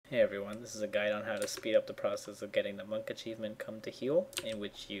Hey everyone, this is a guide on how to speed up the process of getting the Monk achievement Come to Heal, in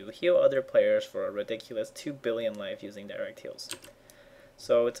which you heal other players for a ridiculous 2 billion life using direct heals.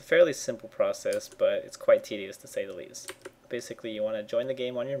 So it's a fairly simple process, but it's quite tedious to say the least. Basically, you want to join the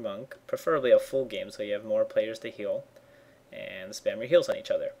game on your Monk, preferably a full game so you have more players to heal, and spam your heals on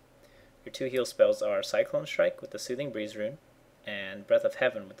each other. Your 2 heal spells are Cyclone Strike with the Soothing Breeze rune, and Breath of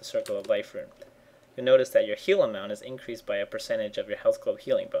Heaven with the Circle of Life rune. You'll notice that your heal amount is increased by a percentage of your health globe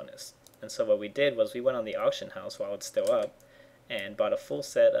healing bonus. And so what we did was we went on the auction house while it's still up and bought a full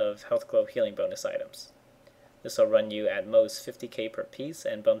set of health globe healing bonus items. This will run you at most 50k per piece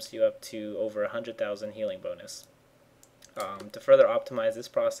and bumps you up to over 100,000 healing bonus. To further optimize this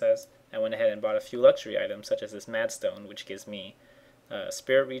process, I went ahead and bought a few luxury items such as this Madstone, which gives me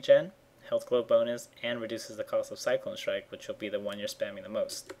spirit regen, health globe bonus, and reduces the cost of Cyclone Strike, which will be the one you're spamming the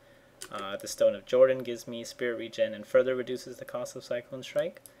most. The Stone of Jordan gives me Spirit Regen and further reduces the cost of Cyclone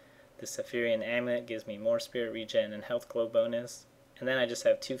Strike. The Saphirian Amulet gives me more Spirit Regen and Health Glow bonus. And then I just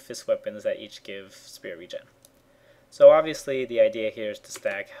have 2 fist weapons that each give Spirit Regen. So obviously the idea here is to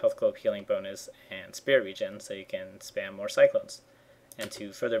stack Health Glow healing bonus and Spirit Regen so you can spam more Cyclones. And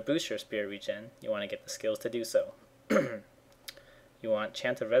to further boost your Spirit Regen, you want to get the skills to do so. You want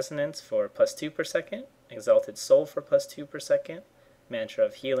Chant of Resonance for +2 per second, Exalted Soul for +2 per second, Mantra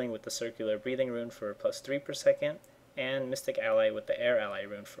of Healing with the Circular Breathing rune for +3 per second, and Mystic Ally with the Air Ally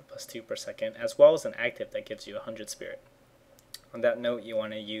rune for +2 per second, as well as an active that gives you 100 spirit. On that note, you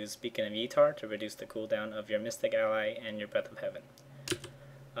want to use Beacon of Ytar to reduce the cooldown of your Mystic Ally and your Breath of Heaven.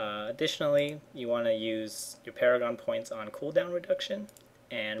 Additionally, you want to use your Paragon points on cooldown reduction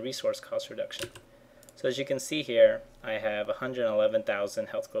and resource cost reduction. So as you can see here, I have 111,000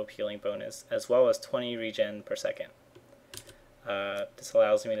 health globe healing bonus, as well as 20 regen per second. This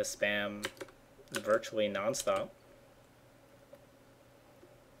allows me to spam virtually non-stop.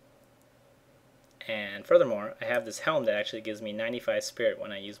 And furthermore, I have this helm that actually gives me 95 spirit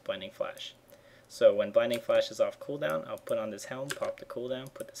when I use Blinding Flash. So when Blinding Flash is off cooldown, I'll put on this helm, pop the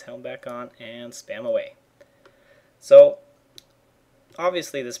cooldown, put this helm back on, and spam away. So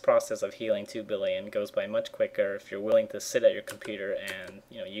obviously this process of healing 2 billion goes by much quicker if you're willing to sit at your computer and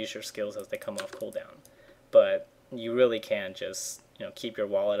use your skills as they come off cooldown. But you really can just keep your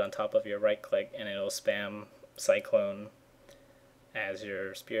wallet on top of your right click and it'll spam Cyclone as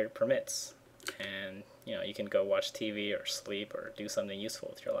your spirit permits. And you can go watch TV or sleep or do something useful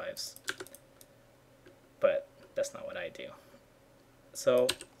with your lives. But that's not what I do. So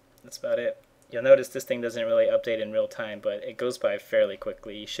that's about it. You'll notice this thing doesn't really update in real time, but it goes by fairly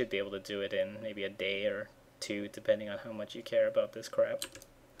quickly. You should be able to do it in maybe a day or 2, depending on how much you care about this crap.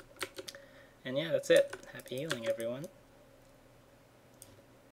 And yeah, that's it. Happy healing, everyone.